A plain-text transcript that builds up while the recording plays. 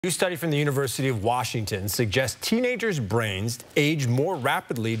A new study from the University of Washington suggests teenagers' brains age more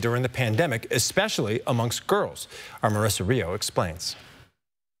rapidly during the pandemic, especially amongst girls. Our Marissa Rio explains.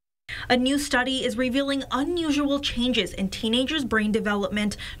 A new study is revealing unusual changes in teenagers' brain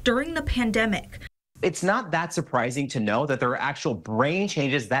development during the pandemic. It's not that surprising to know that there are actual brain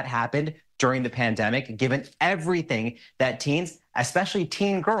changes that happened during the pandemic, given everything that teens, especially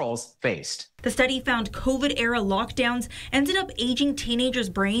teen girls, faced. The study found COVID-era lockdowns ended up aging teenagers'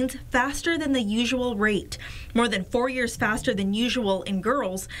 brains faster than the usual rate, more than 4 years faster than usual in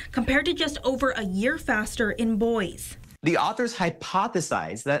girls, compared to just over a year faster in boys. The authors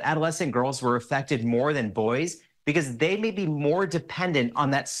hypothesized that adolescent girls were affected more than boys because they may be more dependent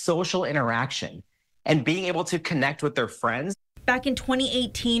on that social interaction and being able to connect with their friends. Back in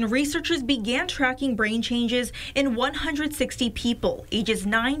 2018, researchers began tracking brain changes in 160 people, ages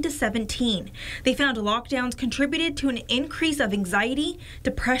 9 to 17. They found lockdowns contributed to an increase of anxiety,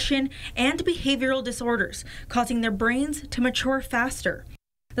 depression, and behavioral disorders, causing their brains to mature faster.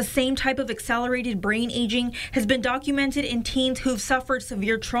 The same type of accelerated brain aging has been documented in teens who've suffered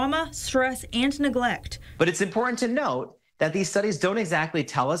severe trauma, stress, and neglect. But it's important to note that these studies don't exactly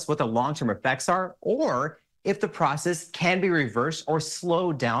tell us what the long-term effects are or if the process can be reversed or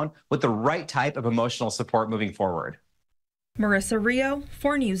slowed down with the right type of emotional support moving forward. Marissa Rio,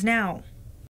 4 News Now.